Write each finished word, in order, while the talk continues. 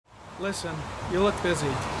Listen, you look busy.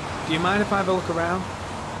 Do you mind if I have a look around?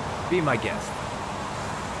 Be my guest.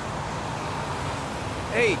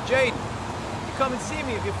 Hey, Jaden, you come and see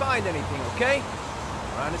me if you find anything, okay?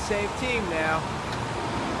 We're on the same team now.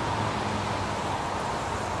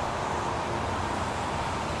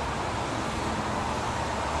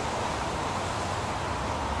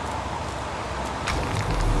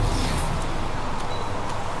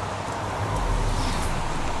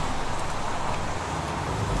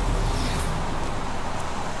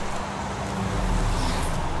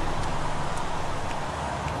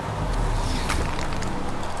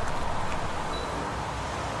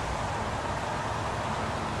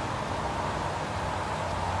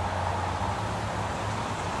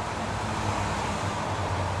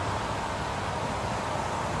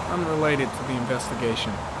 Unrelated to the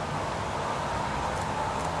investigation.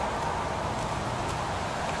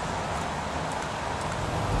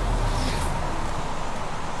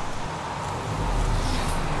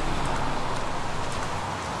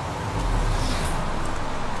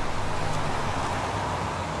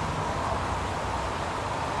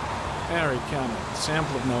 Harry County, a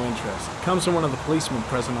sample of no interest. Comes from one of the policemen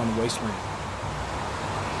present on the wasteland.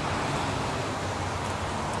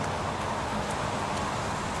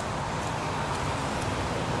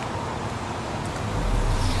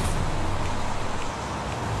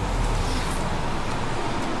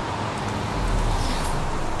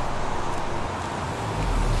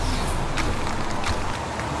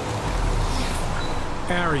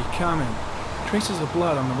 Harry, comment. Traces of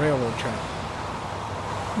blood on the railroad track.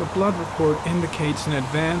 The blood report indicates an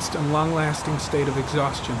advanced and long-lasting state of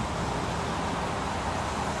exhaustion.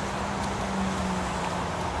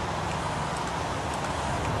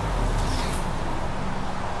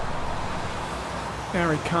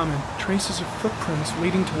 Harry, comment. Traces of footprints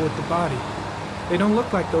leading toward the body. They don't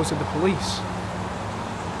look like those of the police.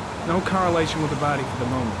 No correlation with the body for the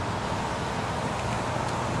moment.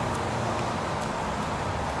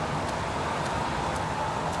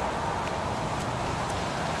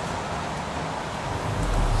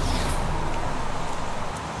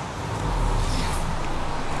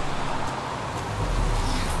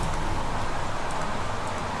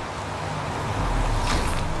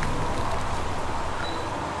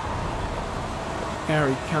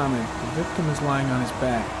 Harry, comment. The victim is lying on his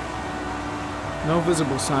back. No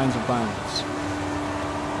visible signs of violence.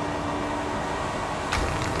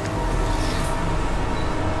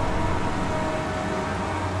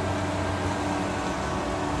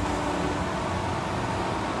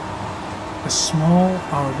 A small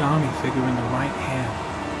origami figure in the right hand.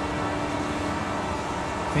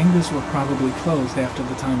 Fingers were probably closed after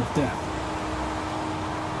the time of death.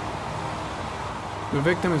 The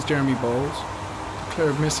victim is Jeremy Bowles.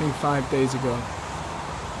 Declared missing 5 days ago.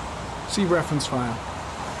 See reference file.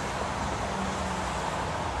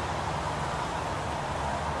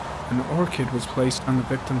 An orchid was placed on the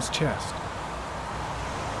victim's chest.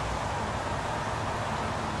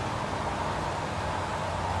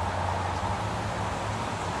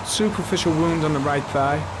 Superficial wound on the right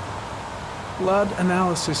thigh. Blood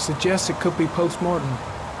analysis suggests it could be post-mortem.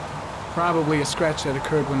 Probably a scratch that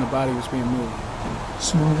occurred when the body was being moved.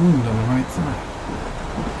 Small wound on the right thigh.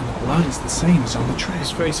 And the blood is the same as on the track.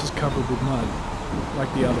 His face is covered with mud,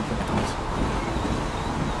 like the other victims.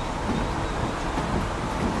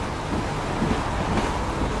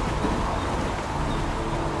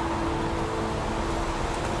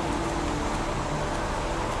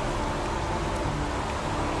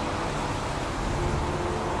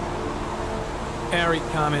 Harry,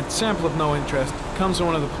 comment. Sample of no interest. Comes from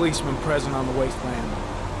one of the policemen present on the wasteland.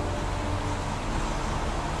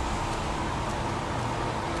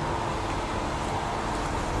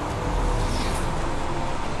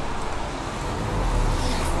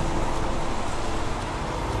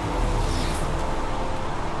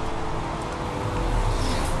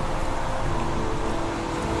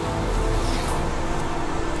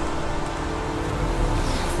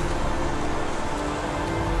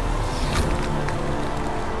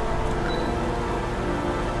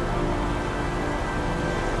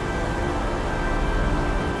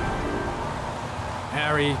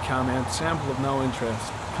 Harry, comment. Sample of no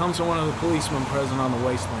interest. Comes from one of the policemen present on the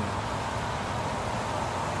wasteland.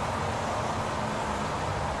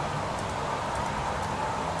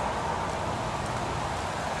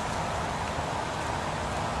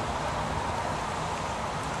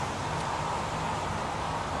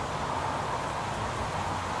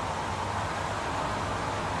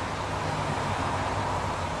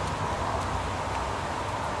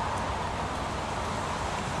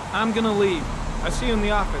 I'm gonna leave. I see you in the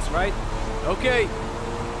office, right? Okay.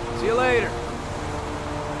 See you later.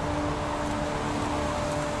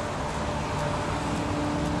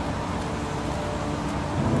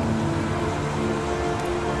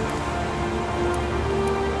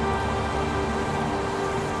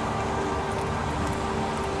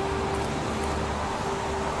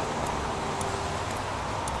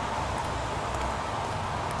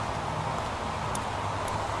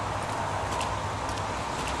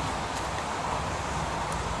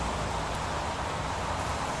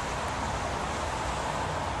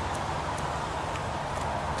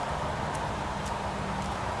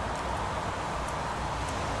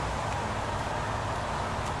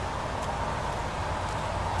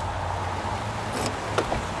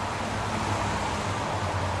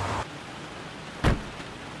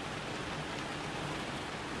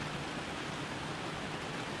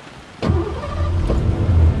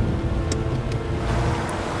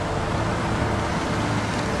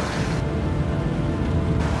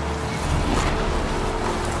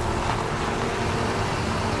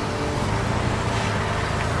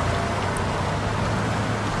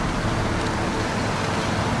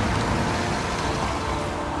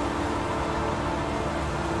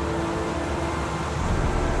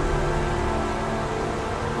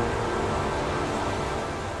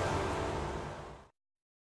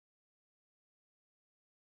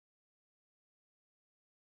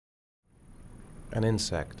 An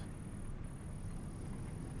insect.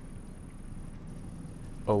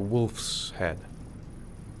 A wolf's head.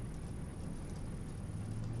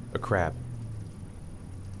 A crab.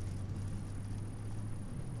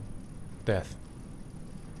 Death.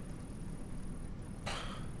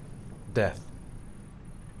 Death.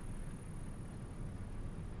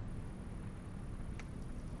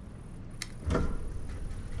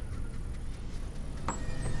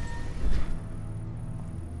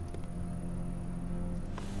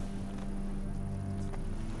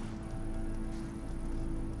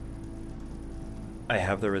 I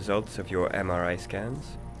have the results of your MRI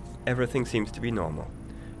scans. Everything seems to be normal.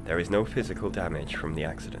 There is no physical damage from the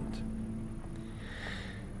accident.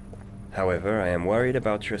 However, I am worried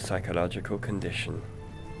about your psychological condition.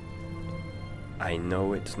 I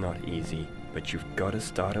know it's not easy, but you've got to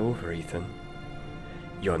start over, Ethan.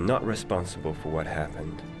 You're not responsible for what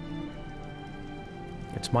happened.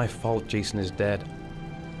 It's my fault Jason is dead.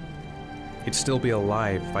 He'd still be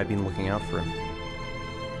alive if I'd been looking out for him.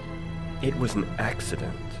 It was an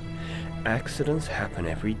accident. Accidents happen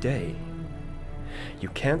every day. You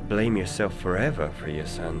can't blame yourself forever for your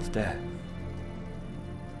son's death.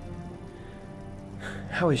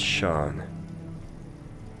 How is Sean?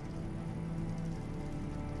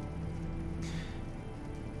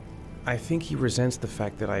 I think he resents the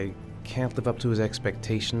fact that I can't live up to his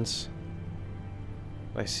expectations.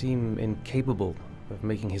 I seem incapable of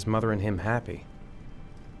making his mother and him happy.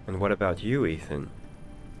 And what about you, Ethan?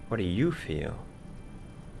 What do you feel?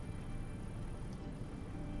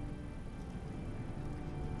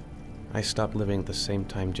 I stopped living at the same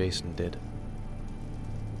time Jason did.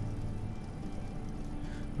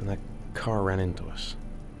 And that car ran into us.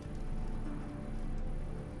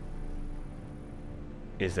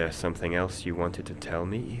 Is there something else you wanted to tell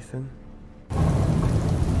me, Ethan?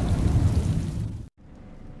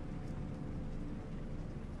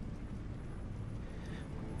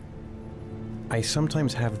 I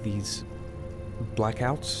sometimes have these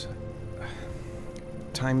blackouts.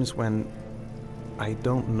 Times when I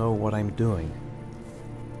don't know what I'm doing.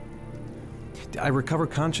 I recover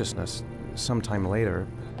consciousness sometime later,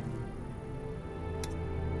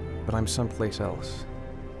 but I'm someplace else.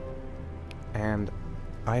 And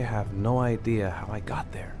I have no idea how I got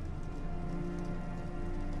there.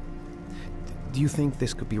 Do you think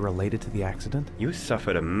this could be related to the accident? You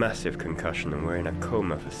suffered a massive concussion and were in a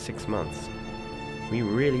coma for 6 months. We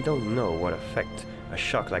really don't know what effect a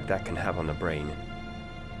shock like that can have on the brain.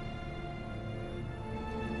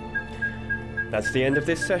 That's the end of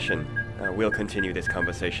this session. We'll continue this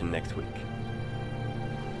conversation next week.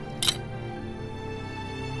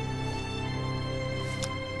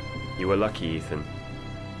 You were lucky, Ethan.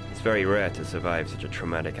 It's very rare to survive such a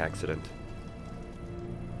traumatic accident.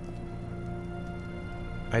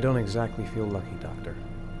 I don't exactly feel lucky, Doctor.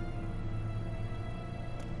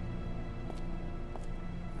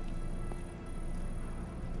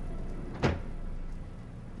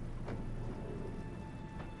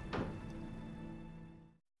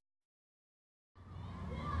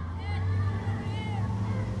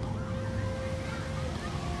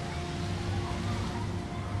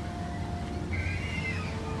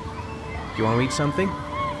 You want to eat something?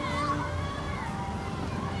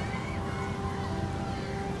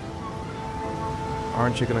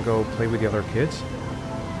 Aren't you gonna go play with the other kids?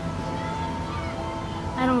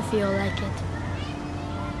 I don't feel like it.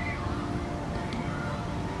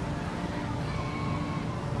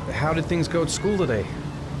 How did things go at school today?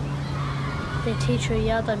 The teacher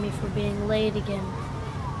yelled at me for being late again.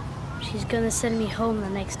 She's gonna send me home the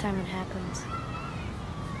next time it happens.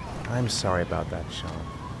 I'm sorry about that, Sean.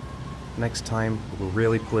 Next time, we'll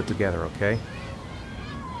really pull it together, okay?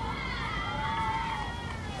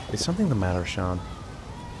 Is something the matter, Sean?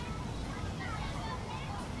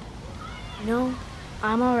 No,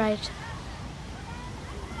 I'm all right.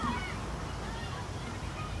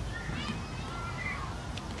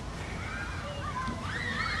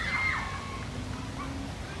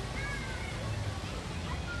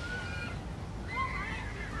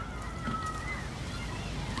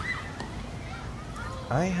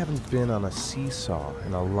 I haven't been on a seesaw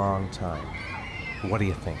in a long time. What do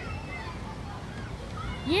you think?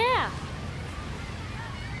 Yeah!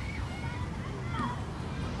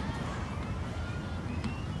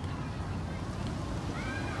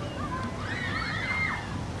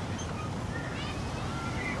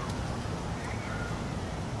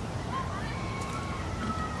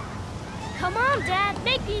 Come on, Dad,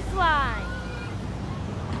 make me fly!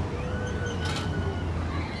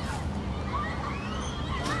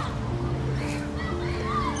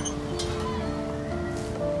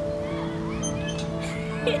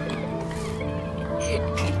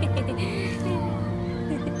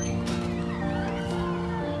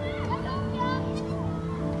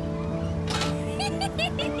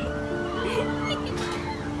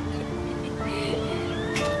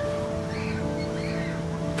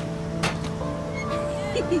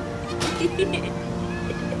 What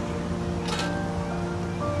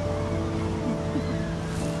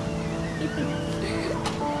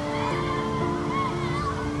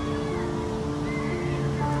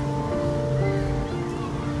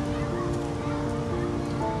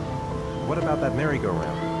about that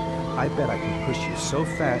merry-go-round? I bet I can push you so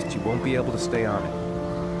fast you won't be able to stay on it.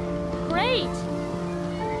 Great!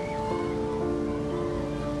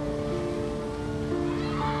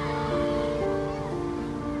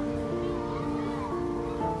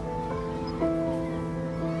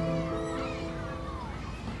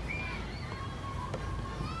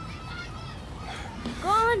 Go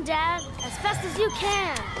on, Dad, as fast as you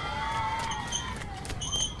can.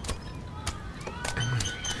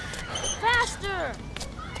 Faster!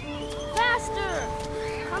 Faster!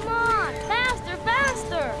 Come on! Faster,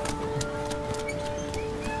 faster!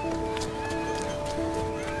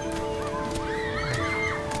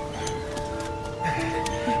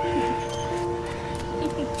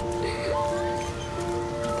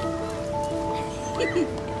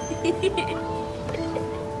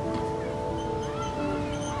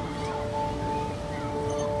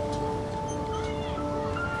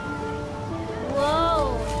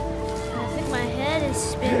 Whoa! I think my head is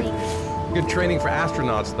spinning. Good training for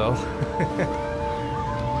astronauts, though.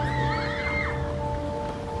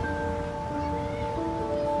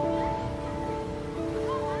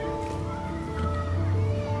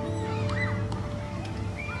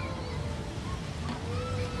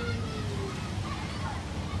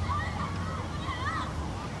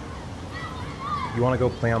 You want to go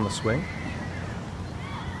play on the swing?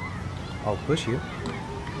 I'll push you.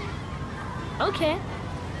 Okay.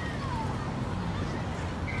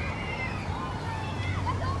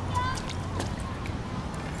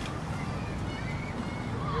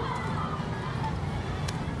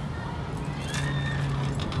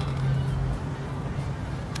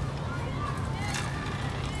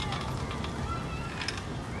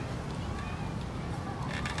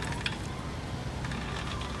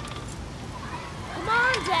 Come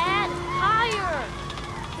on, Dad! Higher!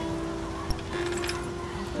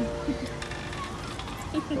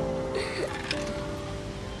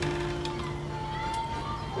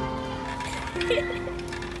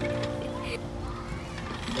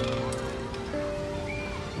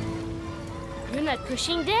 You're not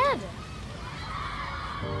pushing Dad.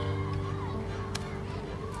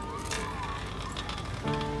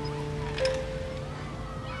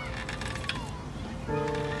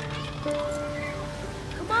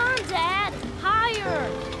 Come on, Dad! Higher!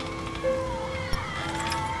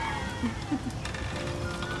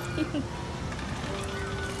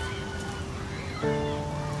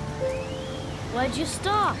 Why'd you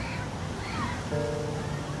stop?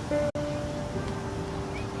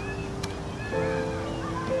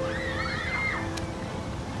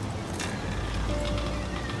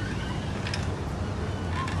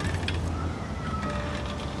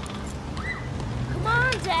 Come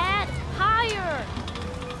on, Dad! Higher!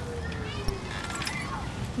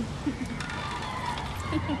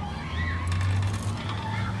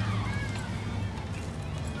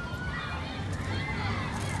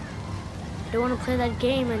 I don't want to play that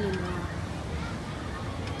game anymore.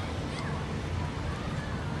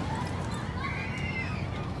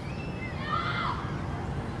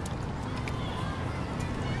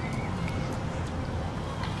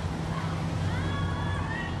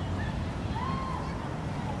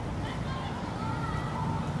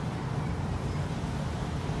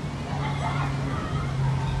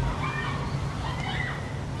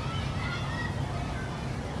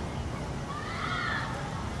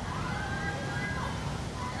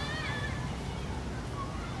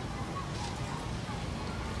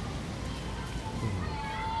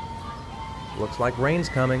 Looks like rain's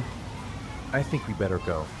coming. I think we better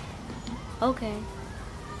go. Okay.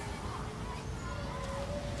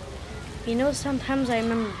 You know, sometimes I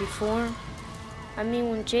remember before. I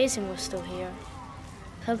mean, when Jason was still here.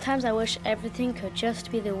 Sometimes I wish everything could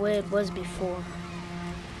just be the way it was before.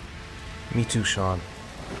 Me too, Sean.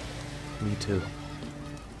 Me too.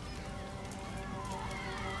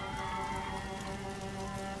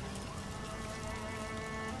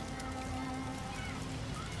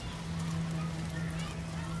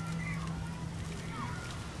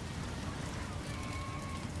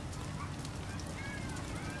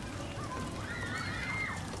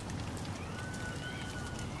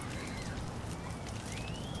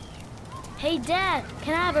 Hey, Dad,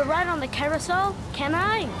 can I have a ride on the carousel? Can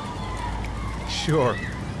I? Sure.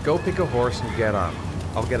 Go pick a horse and get on.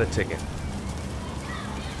 I'll get a ticket.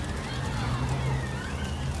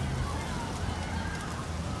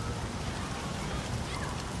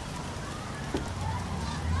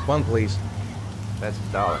 One, please. That's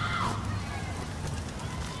 $1.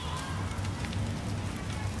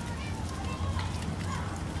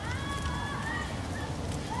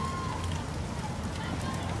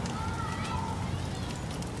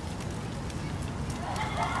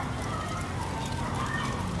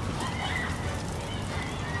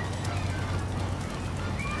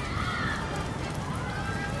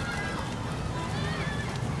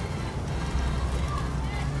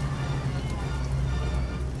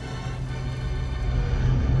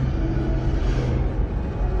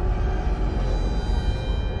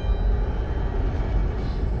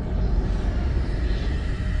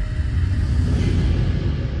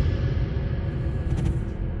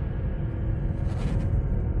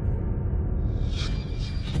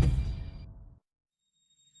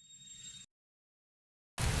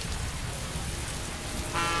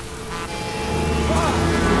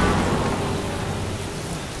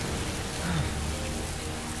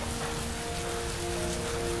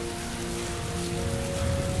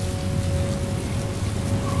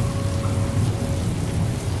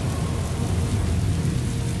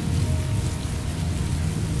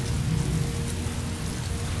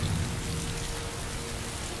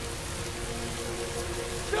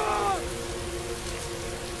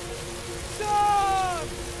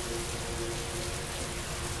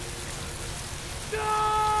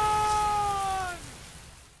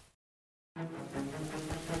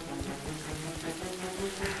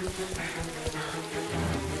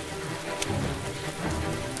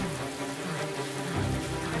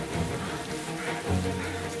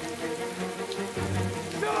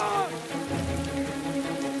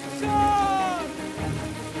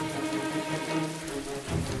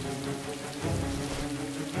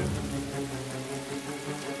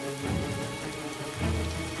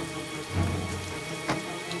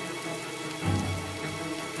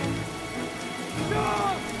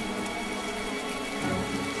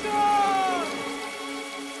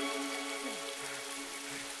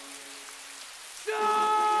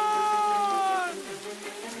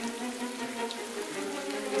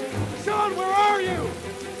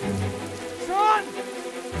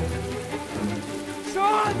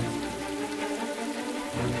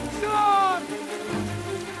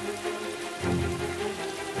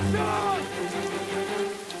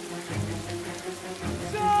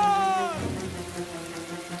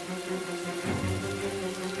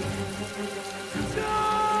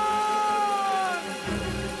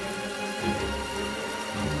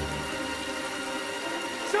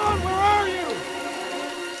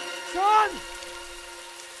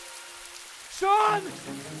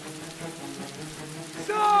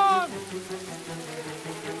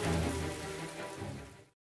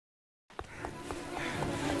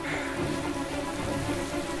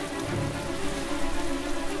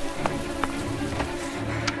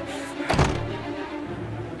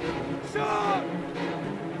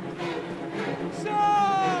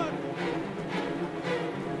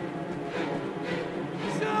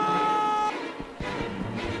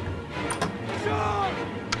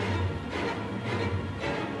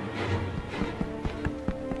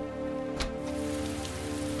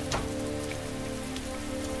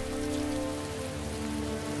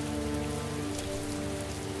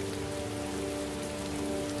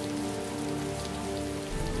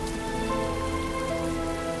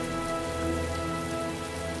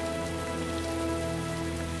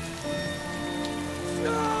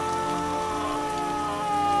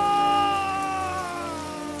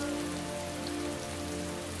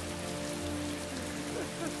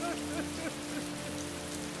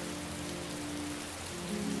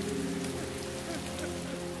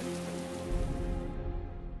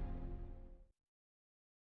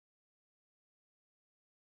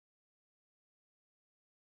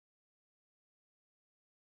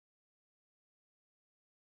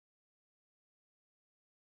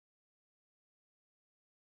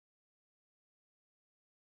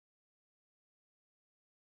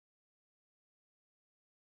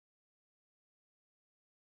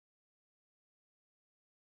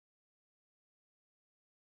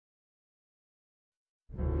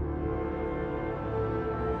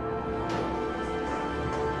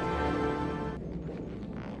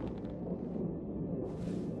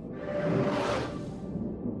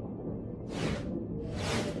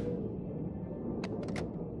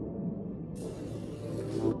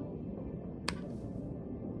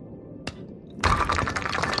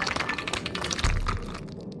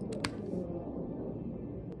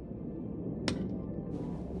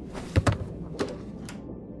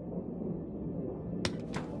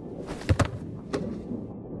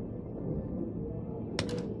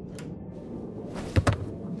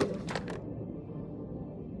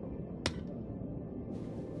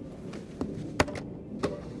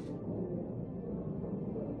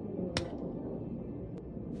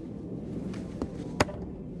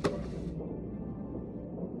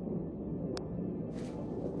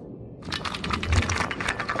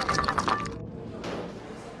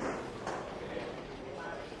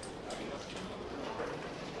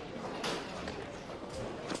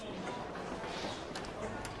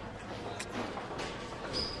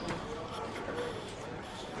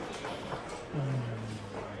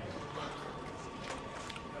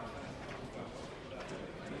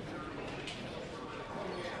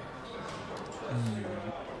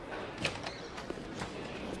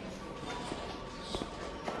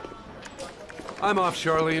 I'm off,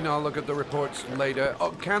 Charlene. I'll look at the reports later. Oh,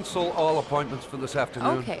 cancel all appointments for this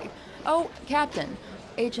afternoon. Okay. Oh, Captain.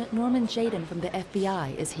 Agent Norman Jaden from the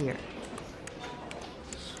FBI is here.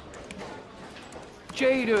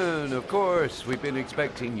 Jaden, of course. We've been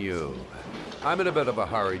expecting you. I'm in a bit of a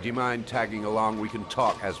hurry. Do you mind tagging along? We can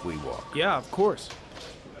talk as we walk. Yeah, of course.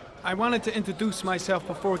 I wanted to introduce myself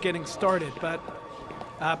before getting started, but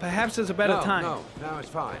perhaps there's a better time. No, it's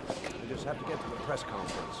fine. We just have to get to the press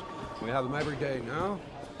conference. We have them every day now.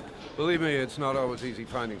 Believe me, it's not always easy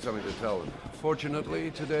finding something to tell them. Fortunately,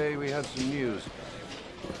 today we had some news.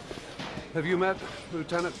 Have you met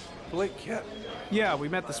Lieutenant Blake yet? Yeah, we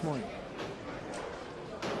met this morning.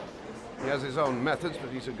 He has his own methods,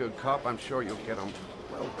 but he's a good cop. I'm sure you'll get him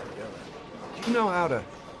well together. Do you know how to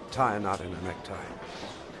tie a knot in a necktie?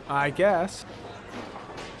 I guess.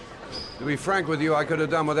 To be frank with you, I could have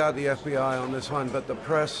done without the FBI on this one, but the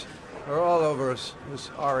press are all over us. This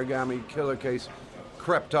origami killer case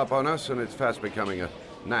crept up on us, and it's fast becoming a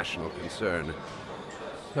national concern.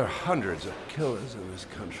 There are hundreds of killers in this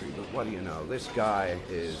country, but what do you know? This guy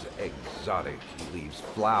is exotic. He leaves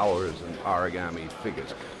flowers and origami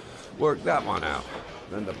figures. Work that one out.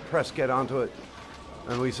 Then the press get onto it,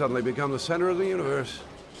 and we suddenly become the center of the universe.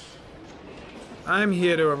 I'm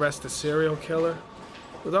here to arrest a serial killer.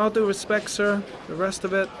 With all due respect, sir, the rest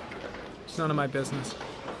of it, it's none of my business.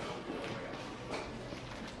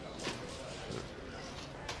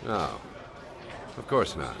 No, of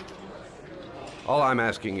course not. All I'm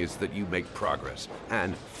asking is that you make progress,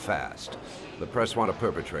 and fast. The press want a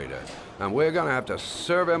perpetrator, and we're gonna have to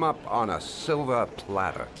serve him up on a silver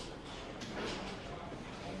platter.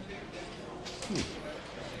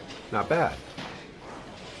 Not bad.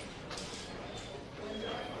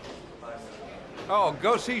 Oh,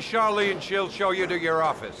 go see Charlene. She'll show you to your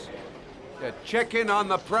office. Check in on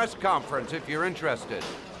the press conference if you're interested.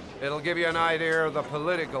 It'll give you an idea of the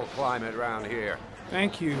political climate around here.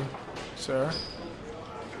 Thank you, sir.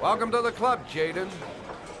 Welcome to the club, Jaden.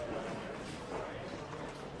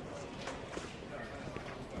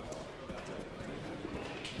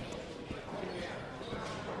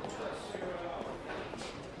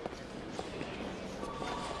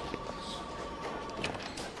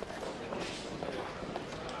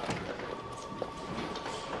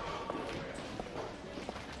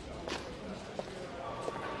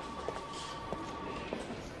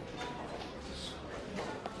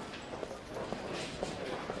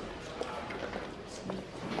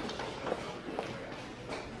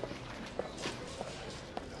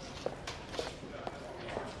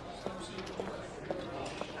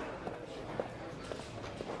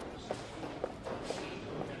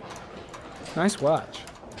 Nice watch.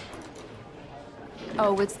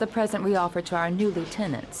 Oh, it's the present we offer to our new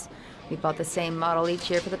lieutenants. We bought the same model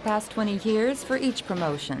each year for the past 20 years for each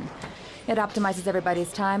promotion. It optimizes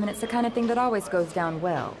everybody's time, and it's the kind of thing that always goes down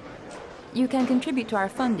well. You can contribute to our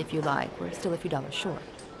fund if you like. We're still a few dollars short.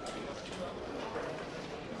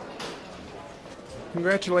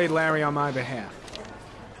 Congratulate Larry on my behalf.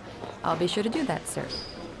 I'll be sure to do that, sir.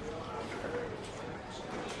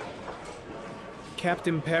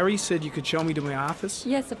 Captain Perry said you could show me to my office?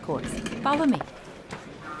 Yes, of course. Follow me.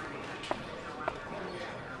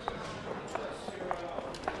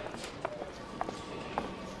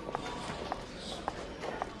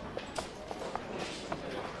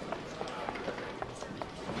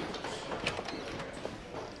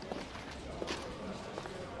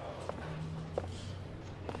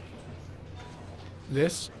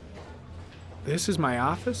 This is my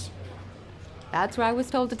office? That's where I was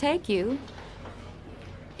told to take you.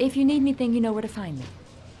 If you need anything, you know where to find me.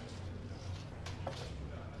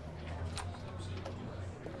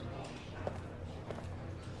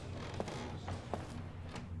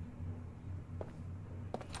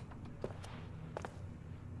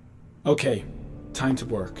 Okay, time to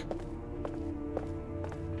work.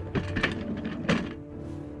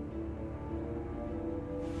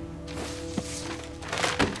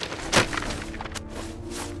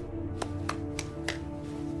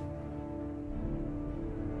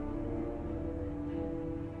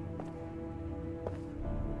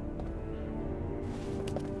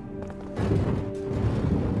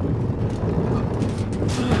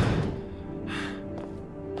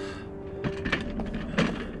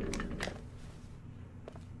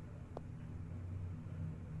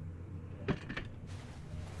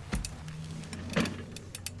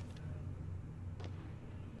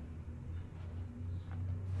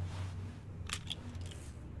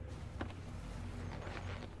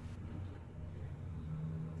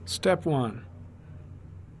 Step 1.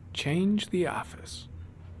 Change the office.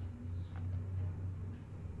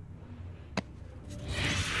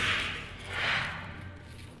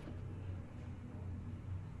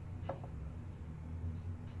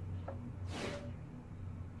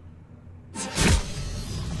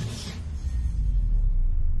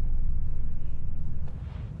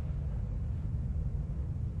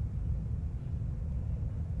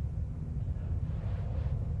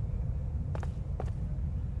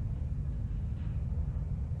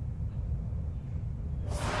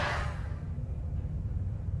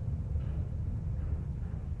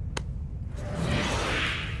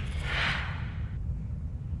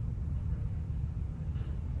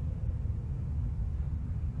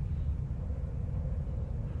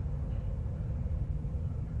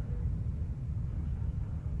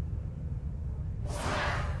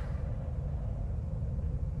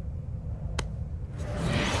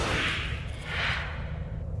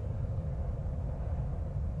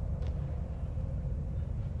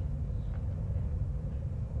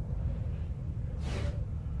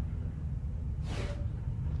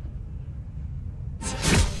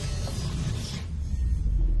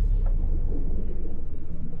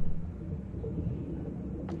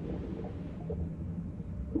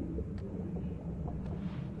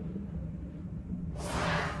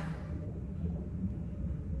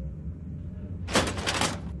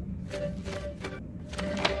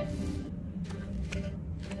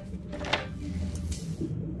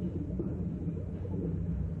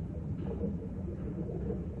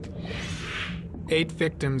 8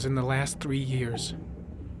 victims in the last 3 years.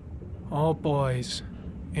 All boys,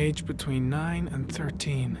 aged between 9 and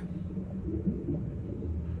 13.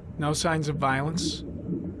 No signs of violence.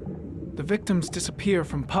 The victims disappear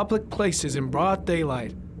from public places in broad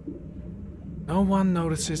daylight. No one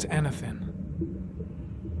notices anything.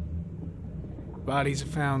 Bodies are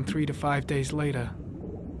found 3 to 5 days later,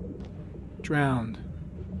 drowned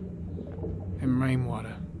in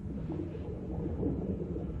rainwater.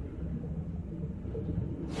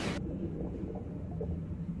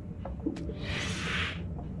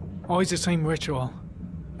 Always the same ritual.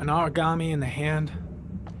 An origami in the hand,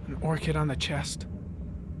 an orchid on the chest.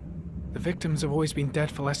 The victims have always been dead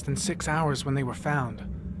for less than 6 hours when they were found,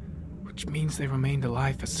 which means they remained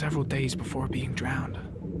alive for several days before being drowned.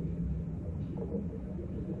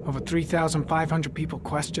 Over 3,500 people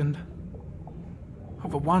questioned.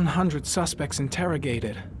 Over 100 suspects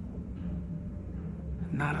interrogated.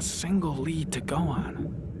 Not a single lead to go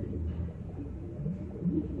on.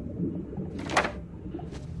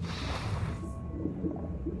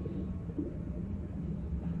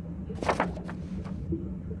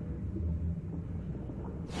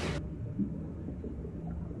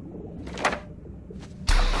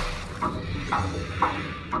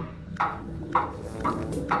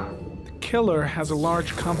 The killer has a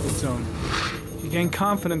large comfort zone. He gained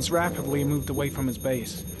confidence rapidly and moved away from his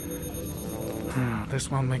base. This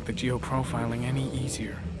won't make the geoprofiling any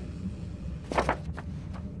easier.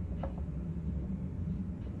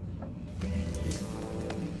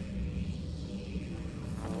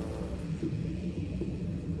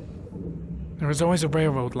 There is always a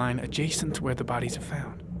railroad line adjacent to where the bodies are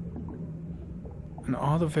found. And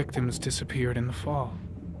all the victims disappeared in the fall.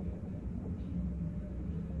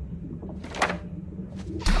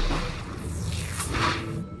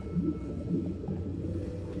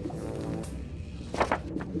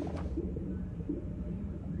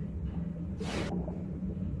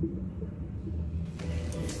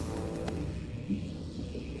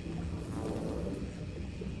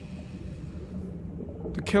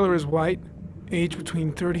 The killer is white, aged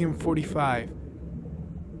between 30 and 45.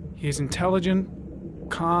 He is intelligent,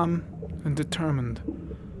 calm, and determined.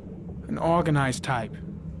 An organized type.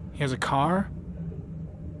 He has a car.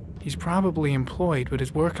 He's probably employed, but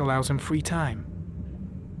his work allows him free time.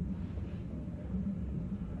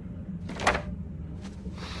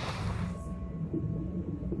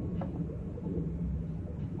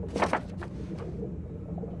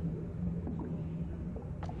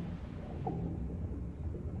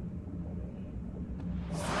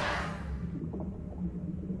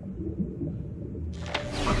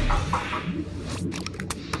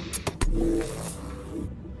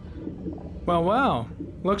 Well,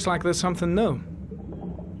 looks like there's something new.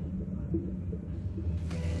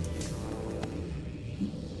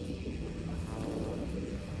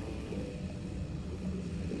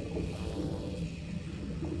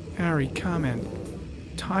 Harry, comment.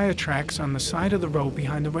 Tire tracks on the side of the road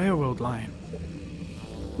behind the railroad line.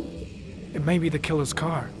 It may be the killer's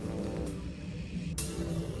car.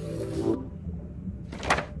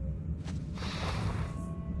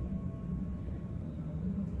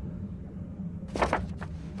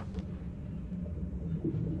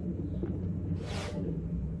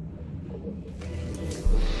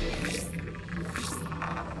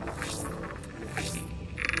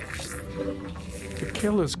 The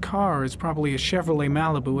killer's car is probably a Chevrolet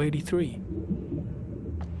Malibu 83.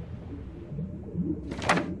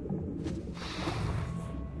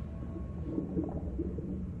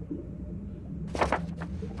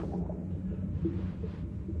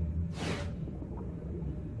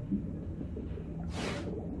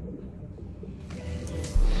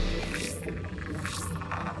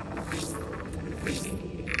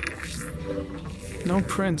 No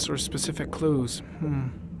prints or specific clues.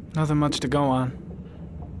 Nothing much to go on.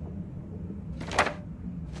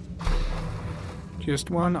 Just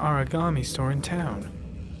one origami store in town.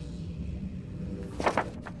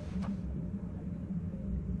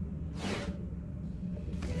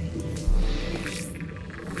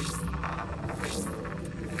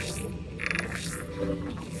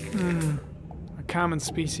 A common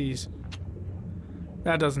species.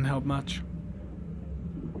 That doesn't help much.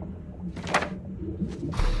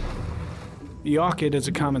 The orchid is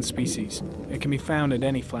a common species. It can be found at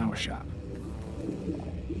any flower shop.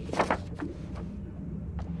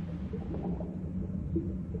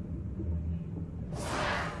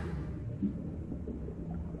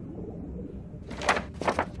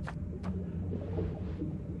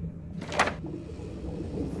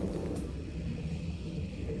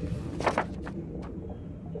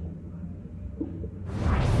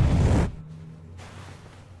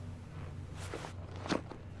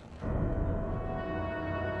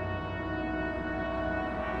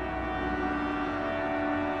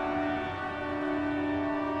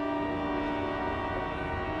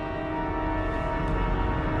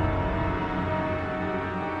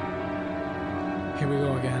 we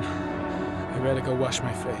go again. I better go wash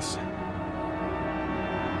my face.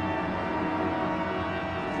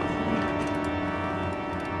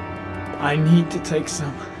 I need to take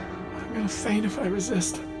some. I'm gonna faint if I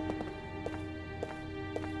resist.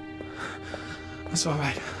 That's all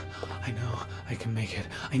right. I know I can make it.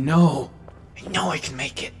 I know I can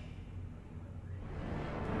make it.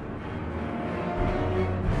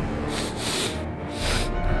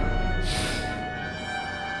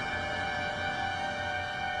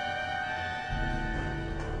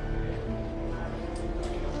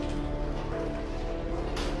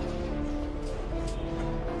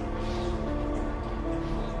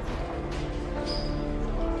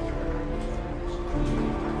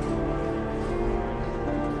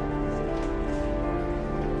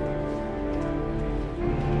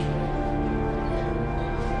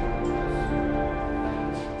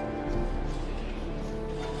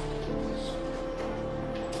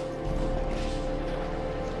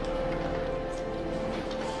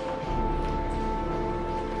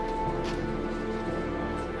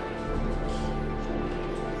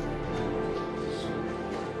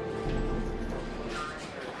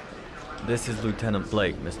 This is Lieutenant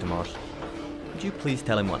Blake, Mr. Marsh. Could you please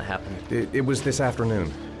tell him what happened? It was this afternoon.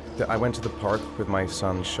 I went to the park with my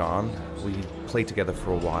son, Sean. We played together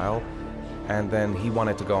for a while, and then he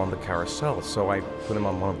wanted to go on the carousel, so I put him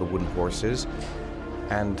on one of the wooden horses,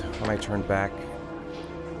 and when I turned back,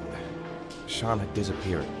 Sean had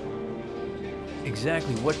disappeared.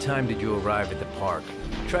 Exactly what time did you arrive at the park?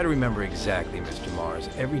 Try to remember exactly, Mr. Mars.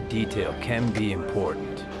 Every detail can be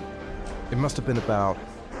important. It must have been about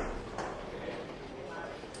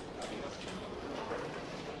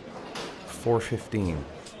 4:15.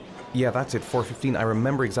 Yeah, that's it, 4:15. I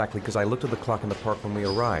remember exactly because I looked at the clock in the park when we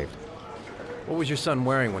arrived. What was your son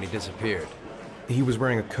wearing when he disappeared? He was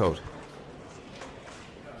wearing a coat.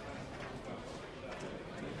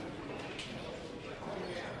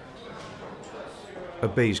 A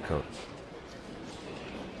beige coat.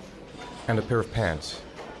 And a pair of pants.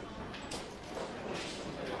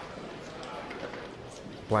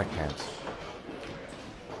 Black pants.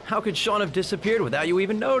 How could Sean have disappeared without you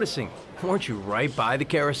even noticing? Weren't you right by the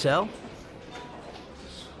carousel?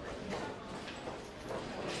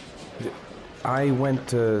 I went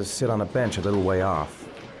to sit on a bench a little way off.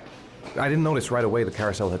 I didn't notice right away the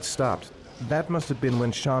carousel had stopped. That must have been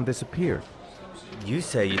when Sean disappeared. You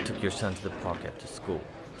say you took your son to the park after school,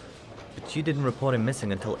 but you didn't report him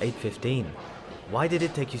missing until 8:15. Why did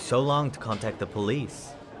it take you so long to contact the police?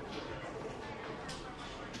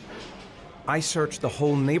 I searched the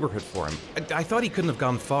whole neighborhood for him. I thought he couldn't have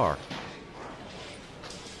gone far.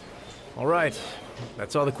 All right.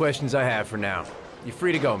 That's all the questions I have for now. You're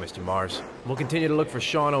free to go, Mr. Mars. We'll continue to look for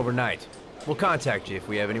Sean overnight. We'll contact you if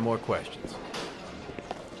we have any more questions.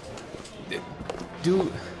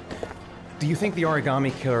 Do you think the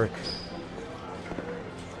origami killer...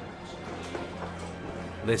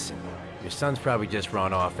 Listen, your son's probably just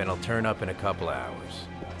run off and he'll turn up in a couple hours.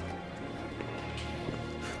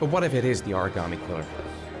 But what if it is the origami killer?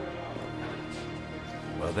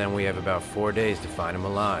 Well, then we have about 4 days to find him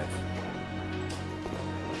alive.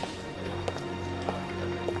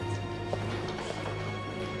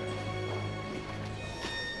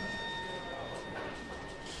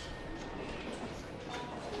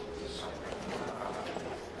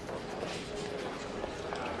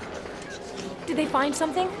 Did they find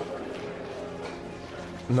something?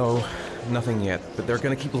 No, nothing yet, but they're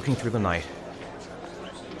gonna keep looking through the night.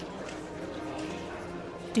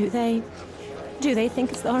 Do they think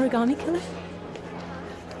it's the origami killer?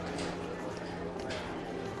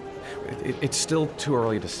 It's still too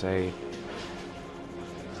early to say,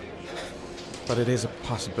 but it is a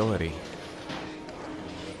possibility.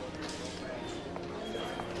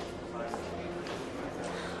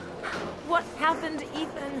 What happened,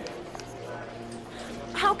 Ethan?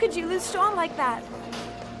 How could you lose Sean like that?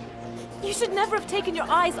 You should never have taken your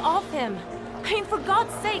eyes off him. I mean, for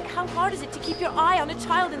God's sake, how hard is it to keep your eye on a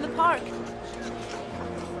child in the park?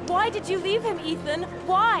 Why did you leave him, Ethan?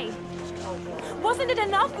 Why? Wasn't it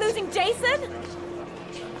enough losing Jason?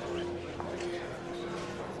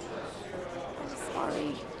 I'm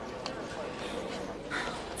sorry.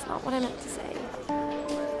 It's not what I meant to say.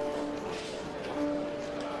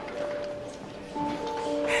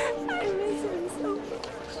 I miss him so much.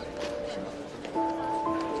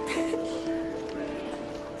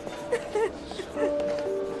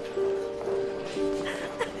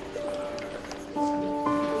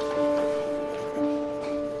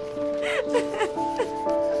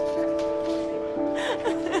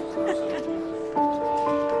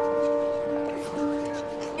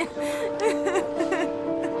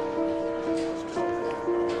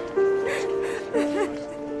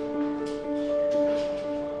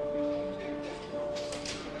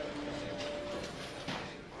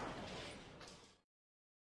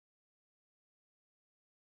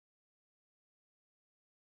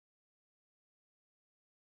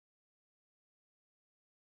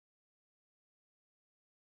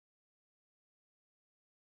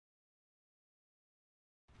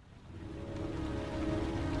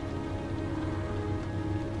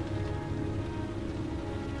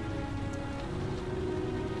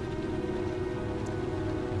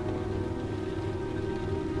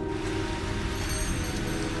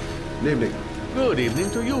 Good evening. Good evening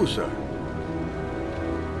to you, sir.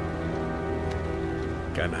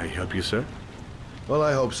 Can I help you, sir? Well,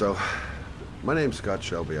 I hope so. My name's Scott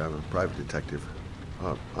Shelby. I'm a private detective.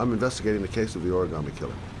 I'm investigating the case of the origami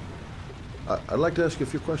killer. I'd like to ask you a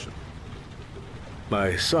few questions.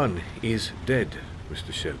 My son is dead,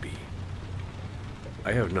 Mr. Shelby.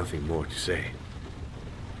 I have nothing more to say.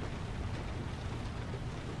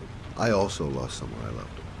 I also lost someone I loved.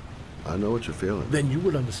 I know what you're feeling. Then you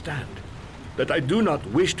will understand that I do not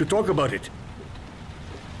wish to talk about it.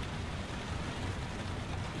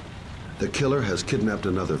 The killer has kidnapped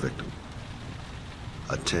another victim.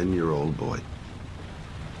 A 10-year-old boy.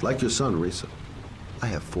 Like your son, Risa. I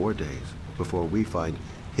have 4 days before we find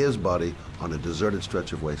his body on a deserted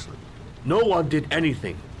stretch of wasteland. No one did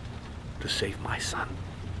anything to save my son.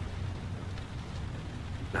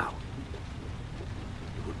 Now,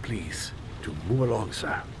 you would please to move along,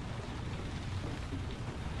 sir.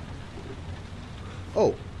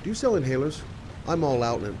 Oh, do you sell inhalers? I'm all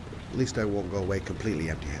out, and at least I won't go away completely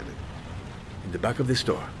empty-handed. In the back of the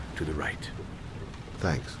store, to the right.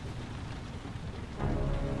 Thanks.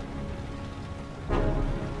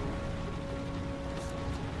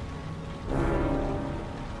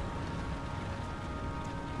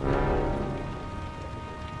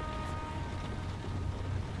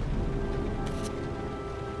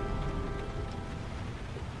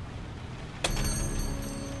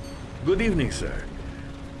 Good evening, sir.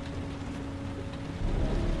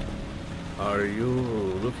 Are you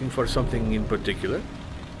looking for something in particular?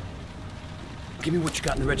 Give me what you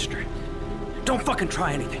got in the register. Don't fucking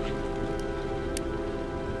try anything.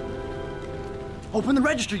 Open the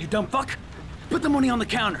register, you dumb fuck. Put the money on the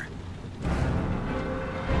counter.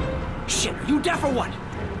 Shit, are you deaf or what?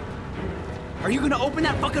 Are you gonna open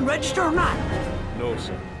that fucking register or not? No,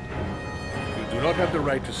 sir. You do not have the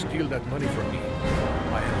right to steal that money from me.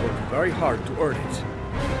 I have worked very hard to earn it.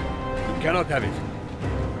 You cannot have it.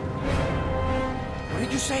 What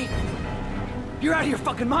did you say? You're out of your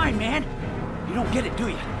fucking mind, man. You don't get it, do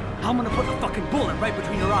you? I'm gonna put a fucking bullet right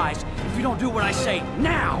between your eyes if you don't do what I say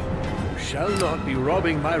now. You shall not be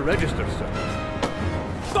robbing my register, sir.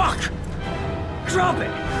 Fuck! Drop it!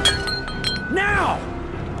 Now!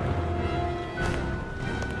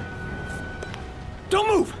 Don't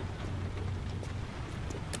move!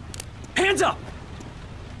 Hands up!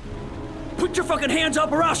 Put your fucking hands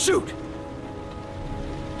up or I'll shoot!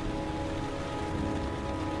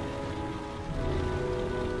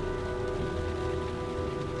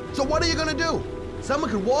 So what are you gonna do?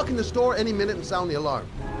 Someone could walk in the store any minute and sound the alarm.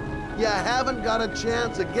 You haven't got a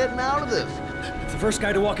chance of getting out of this. The first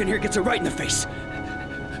guy to walk in here gets it right in the face.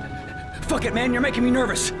 Fuck it, man, you're making me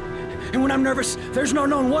nervous. And when I'm nervous, there's no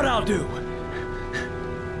knowing what I'll do.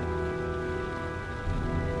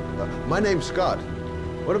 My name's Scott.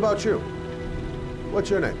 What about you? What's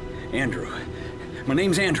your name? Andrew. My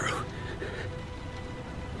name's Andrew.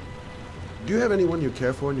 Do you have anyone you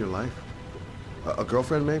care for in your life? A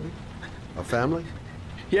girlfriend, maybe? A family?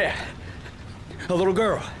 Yeah. A little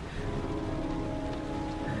girl.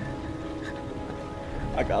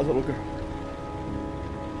 I got a little girl.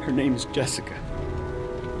 Her name's Jessica.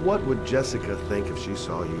 What would Jessica think if she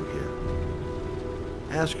saw you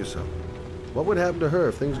here? Ask yourself, what would happen to her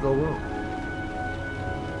if things go wrong?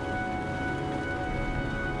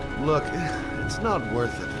 Look, it's not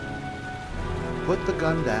worth it. Put the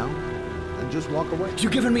gun down and just walk away. You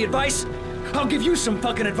giving me advice? I'll give you some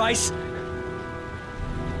fucking advice.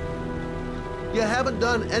 You haven't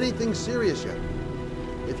done anything serious yet.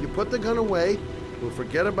 If you put the gun away, we'll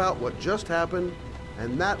forget about what just happened,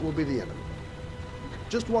 and that will be the end of it.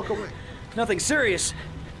 Just walk away. Nothing serious.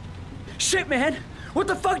 Shit, man! What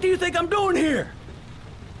the fuck do you think I'm doing here?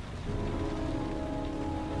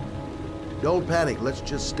 Don't panic. Let's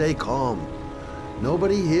just stay calm.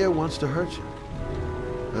 Nobody here wants to hurt you.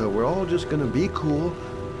 We're all just gonna be cool,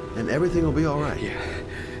 and everything will be all right. Yeah.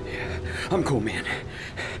 I'm cool, man.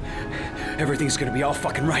 Everything's gonna be all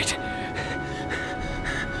fucking right.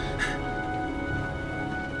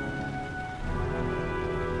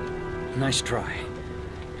 Nice try.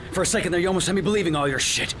 For a second there, you almost had me believing all your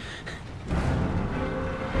shit.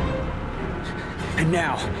 And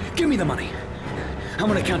now, give me the money. I'm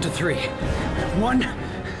gonna count to 3. 1,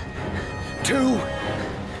 2,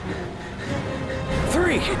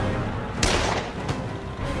 3.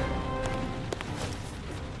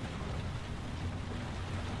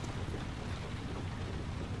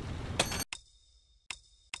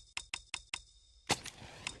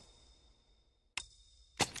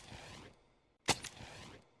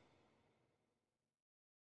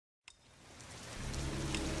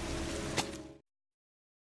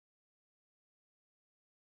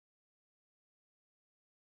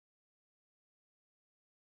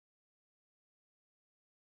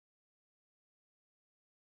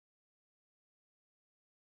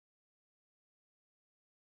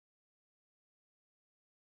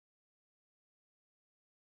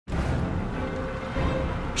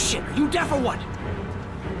 Are you deaf or what?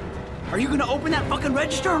 Are you gonna open that fucking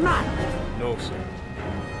register or not? No, sir.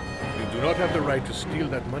 You do not have the right to steal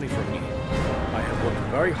that money from me. I have worked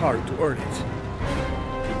very hard to earn it.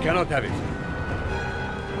 You cannot have it.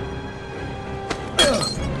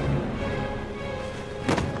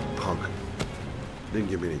 Punk. Didn't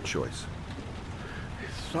give me any choice.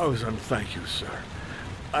 1,000 thank you, sir.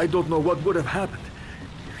 I don't know what would have happened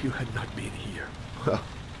if you had not been here. Well,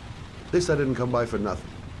 this I didn't come by for nothing.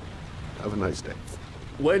 Have a nice day.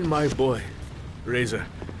 When my boy, Reza,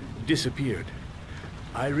 disappeared,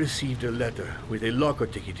 I received a letter with a locker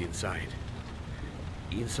ticket inside.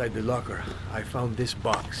 Inside the locker, I found this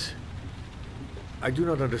box. I do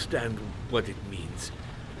not understand what it means,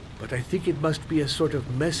 but I think it must be a sort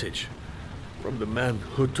of message from the man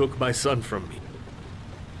who took my son from me.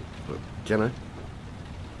 Can I?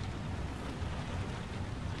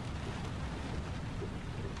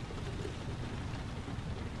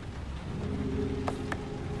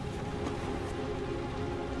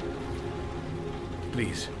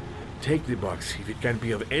 Please, take the box if it can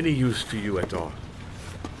be of any use to you at all.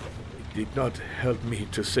 It did not help me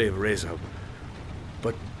to save Reza,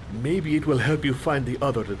 but maybe it will help you find the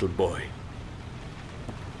other little boy.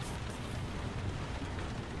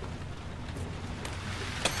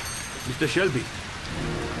 Mr. Shelby,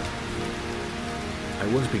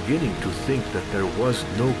 I was beginning to think that there was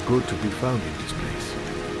no good to be found in this place.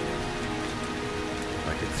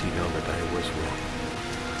 I can see now that I was wrong.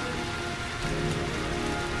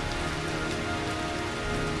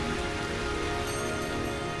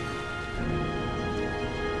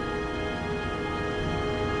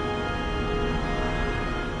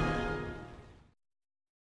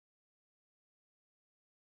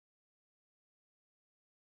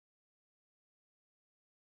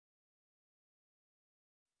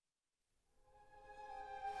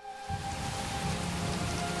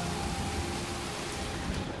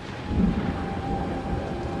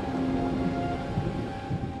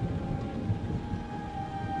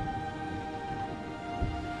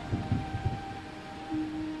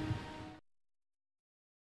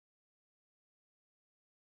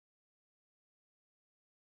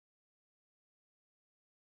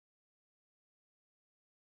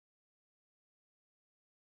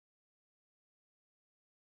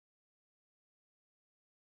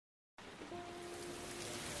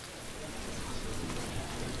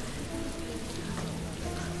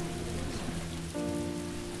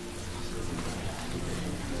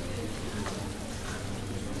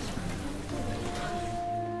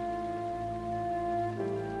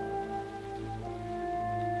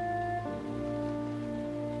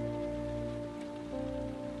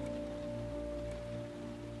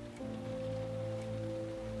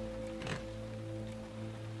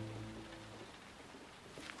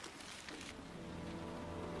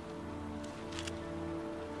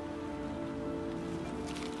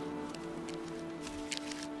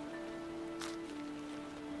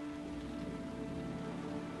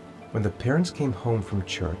 When the parents came home from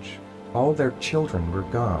church, all their children were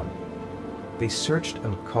gone. They searched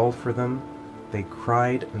and called for them, they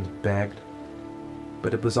cried and begged,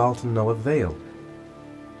 but it was all to no avail.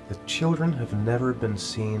 The children have never been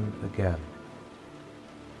seen again.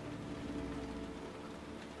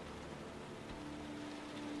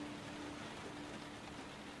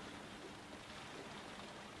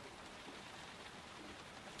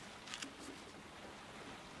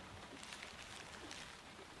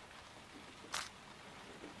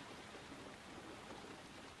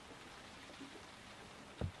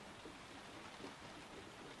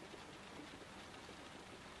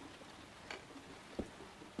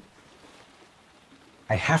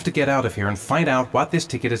 I have to get out of here and find out what this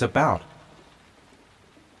ticket is about.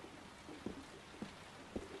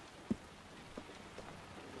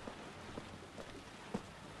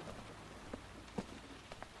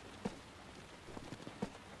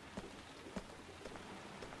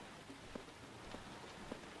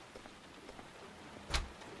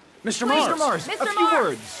 Mr. Mars! Mr. A few Mars!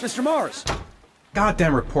 words! Mr. Mars!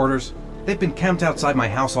 Goddamn reporters! They've been camped outside my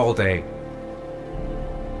house all day.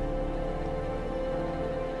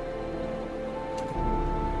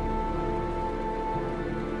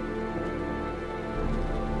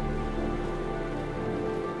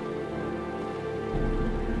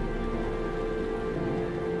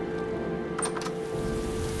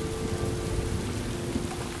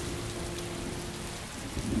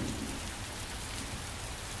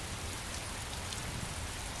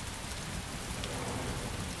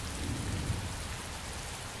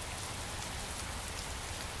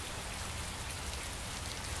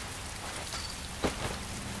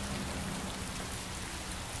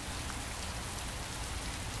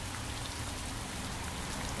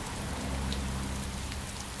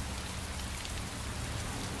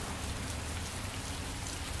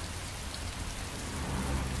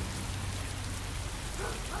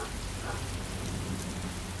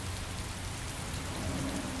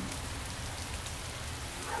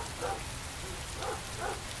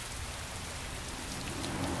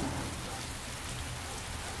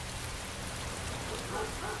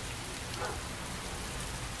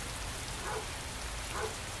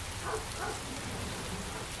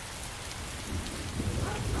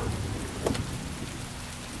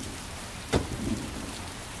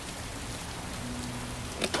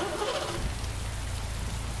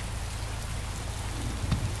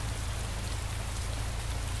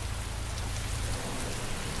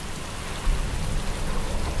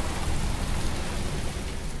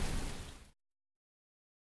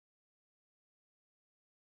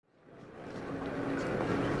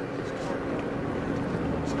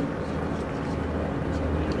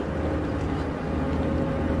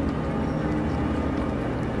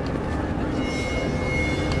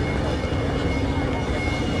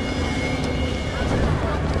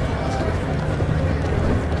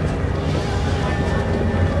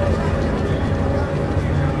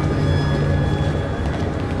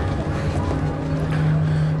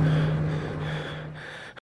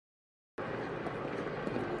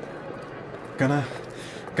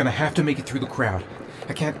 Gonna have to make it through the crowd.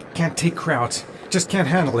 I can't take crowds. Just can't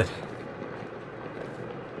handle it.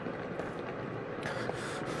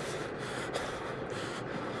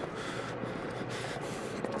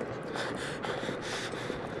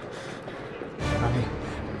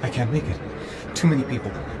 I can't make it. Too many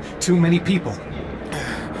people. Too many people.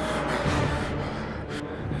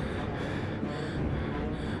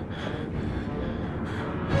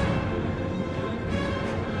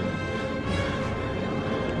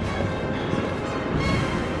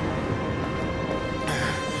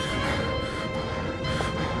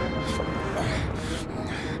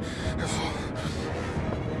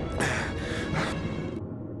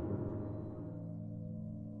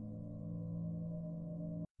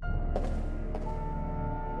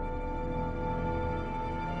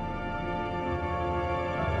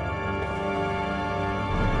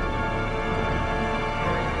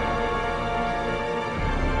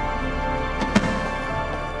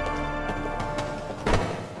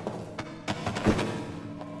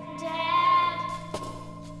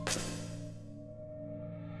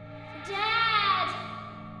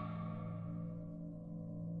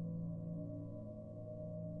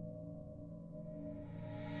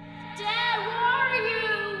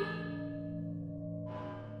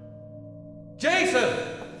 Jason!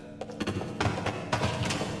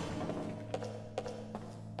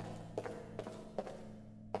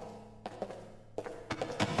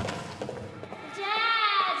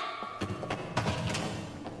 Dad!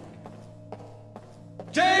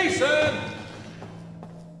 Jason!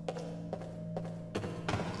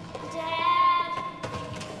 Dad!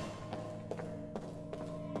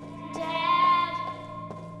 Dad!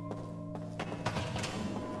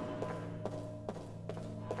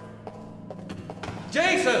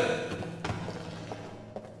 Jason!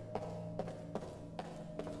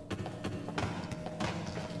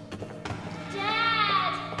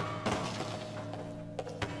 Dad!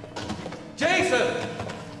 Jason!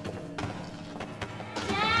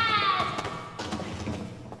 Dad!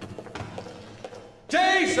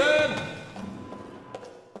 Jason!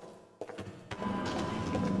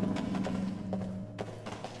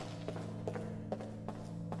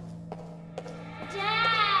 Dad!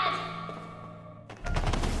 Dad!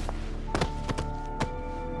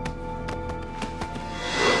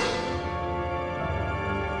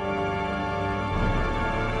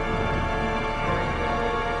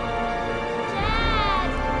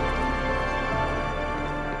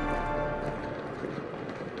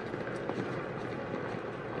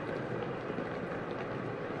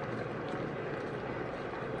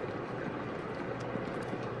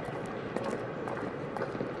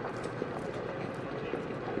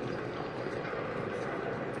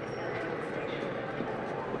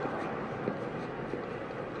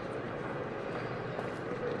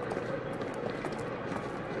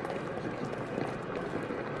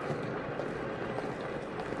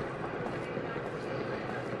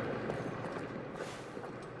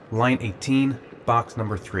 Line 18, box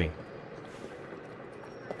number 3.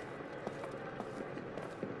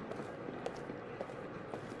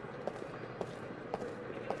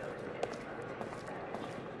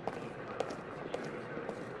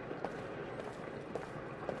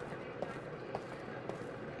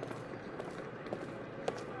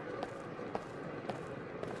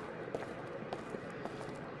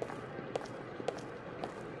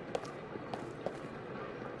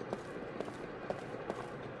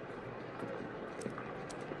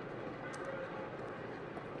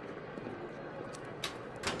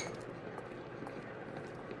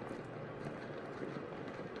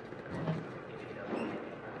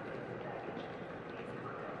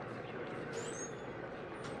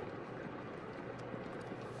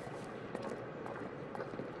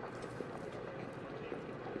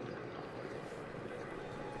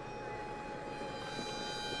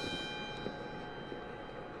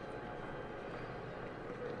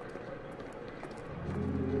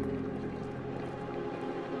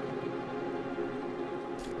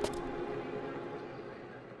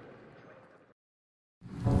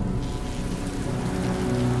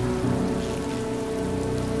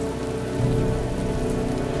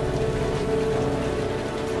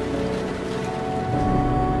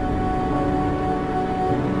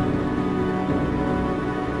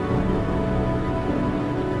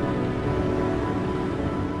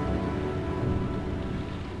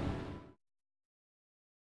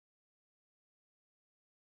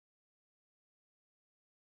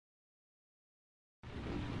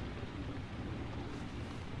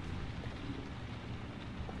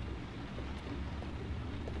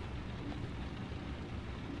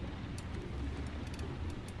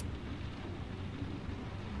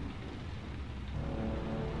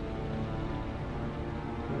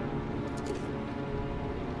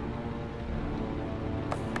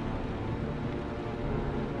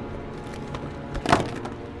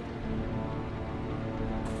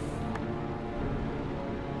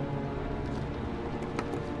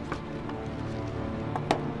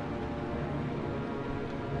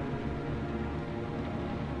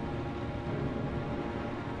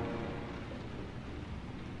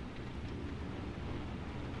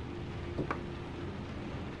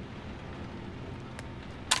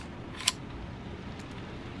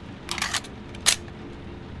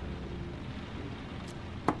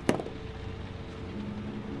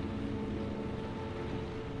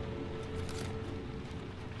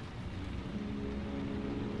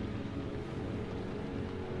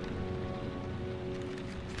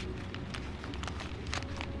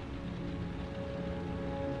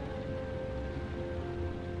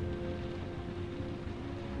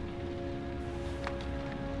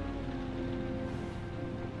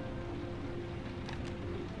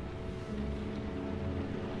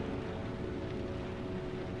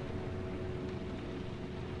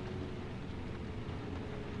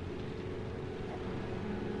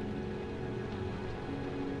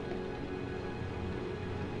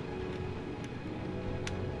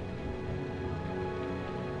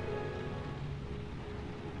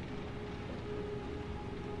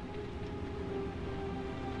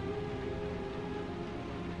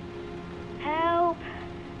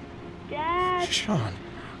 Sean.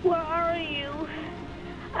 Where are you?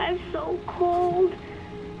 I'm so cold.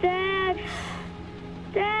 Dad!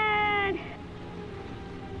 Dad!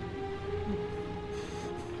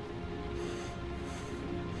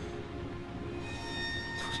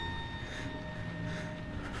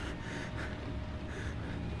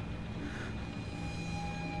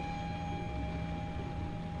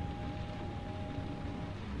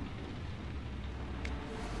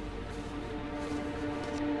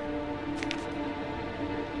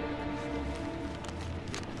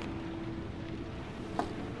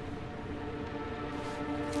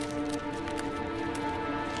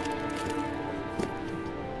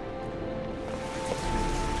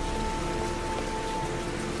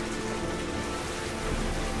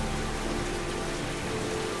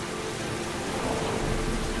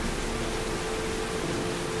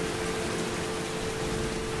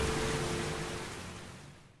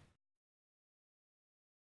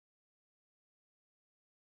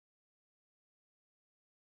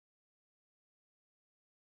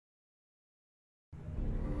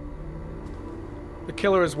 The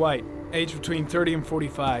killer is white, aged between 30 and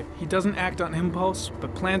 45. He doesn't act on impulse,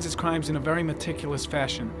 but plans his crimes in a very meticulous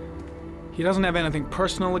fashion. He doesn't have anything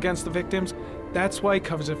personal against the victims. That's why he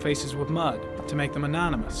covers their faces with mud, to make them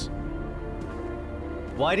anonymous.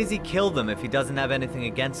 Why does he kill them if he doesn't have anything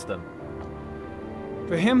against them?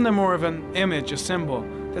 For him, they're more of an image, a symbol.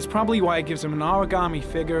 That's probably why he gives them an origami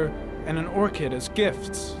figure and an orchid as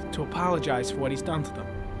gifts to apologize for what he's done to them.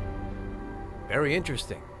 Very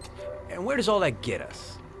interesting. And where does all that get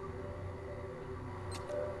us?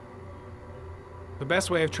 The best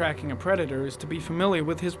way of tracking a predator is to be familiar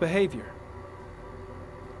with his behavior.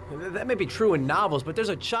 That may be true in novels, but there's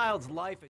a child's life.